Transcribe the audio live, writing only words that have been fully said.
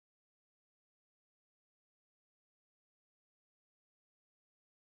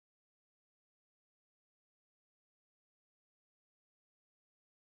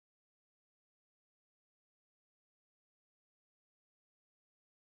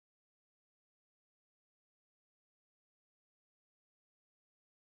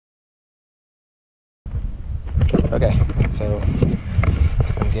Okay, so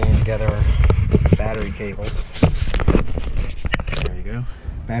I'm getting together battery cables. There you go.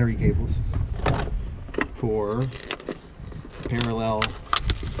 Battery cables for parallel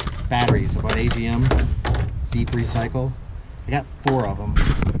batteries. I bought AGM deep recycle. I got 4 of them.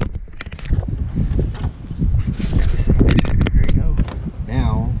 There you go.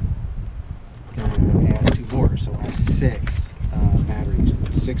 Now I'm going to add 2 more, so I have 6 batteries.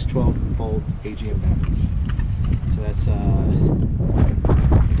 6 12-volt AGM batteries. So that's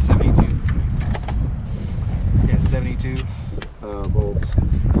 72. Yeah, 72 volts.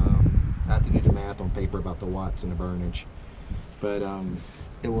 I have to do the math on paper about the watts and the burnage, but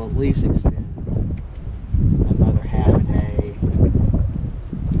it will at least extend another half a day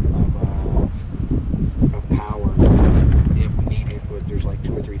of power if needed. But there's like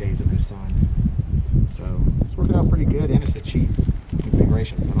 2 or 3 days of no sun, so it's working out pretty good, and it's a cheap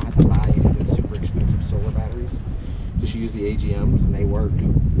configuration. I don't have to buy any of the super expensive solar batteries. Just use the AGMs and they work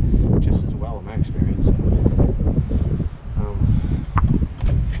just as well in my experience. So,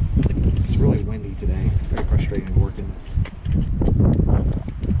 it's really windy today. Very frustrating to work in this.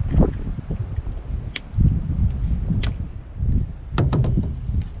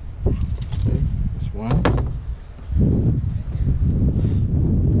 Okay, this one.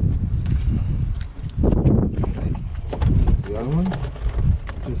 The other one.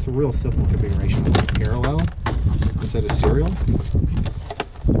 So it's a real simple configuration. Parallel instead of serial,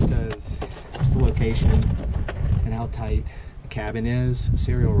 because just the location and how tight the cabin is.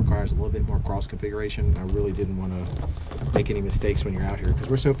 Serial requires a little bit more cross configuration. I really didn't want to make any mistakes when you're out here, because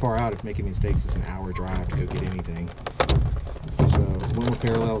we're so far out. If making mistakes, it's an hour drive to go get anything. So one with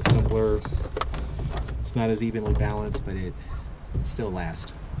parallel, it's simpler. It's not as evenly balanced, but it still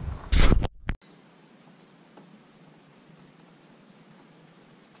lasts.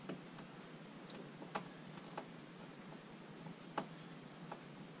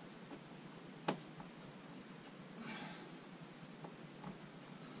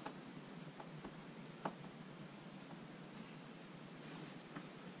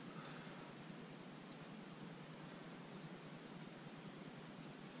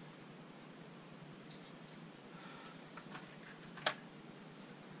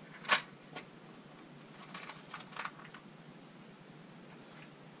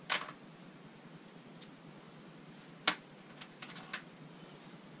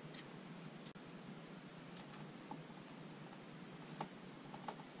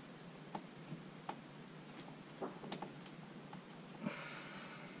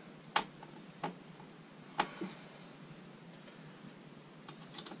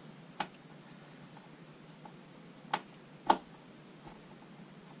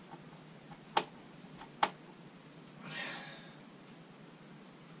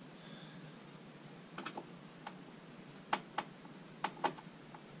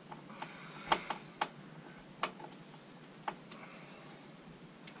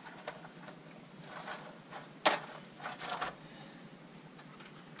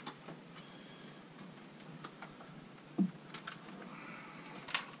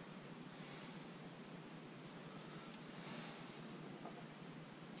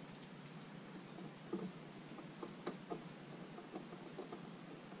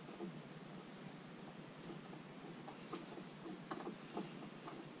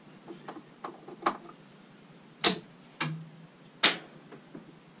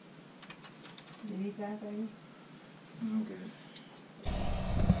 You need that, baby? I'm good.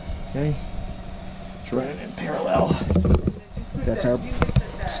 Okay. It's running in parallel. That's our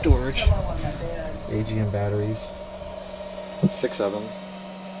storage. AGM batteries. 6 of them.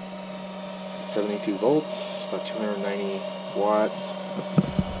 72 volts, about 290 watts.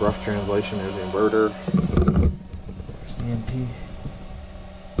 Rough translation, there's the inverter. There's the NP.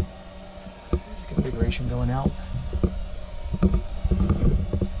 There's the configuration going out.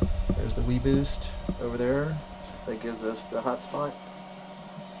 There's the WeBoost over there. That gives us the hotspot.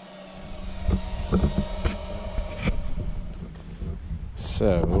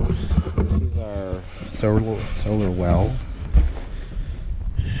 So this is our solar well.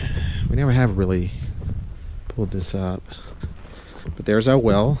 We never have really pulled this up, but there's our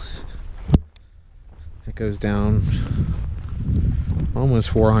well. It goes down almost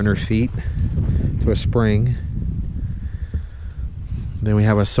 400 feet to a spring. Then we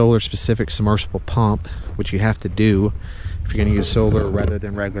have a solar specific submersible pump, which you have to do if you're going to use solar rather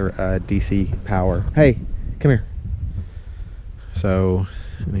than regular DC power. Hey, come here. So,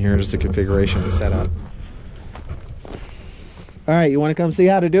 and here's the configuration set up. All right, you want to come see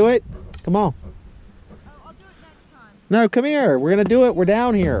how to do it? Come on. Oh, I'll do it next time. No, come here. We're going to do it. We're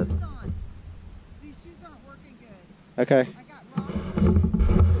down here. These shoes aren't working good. Okay.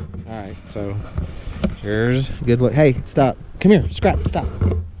 All right, so here's a good look. Hey, stop. Come here. Scrap, stop.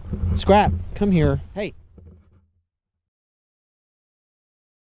 Scrap, come here. Hey.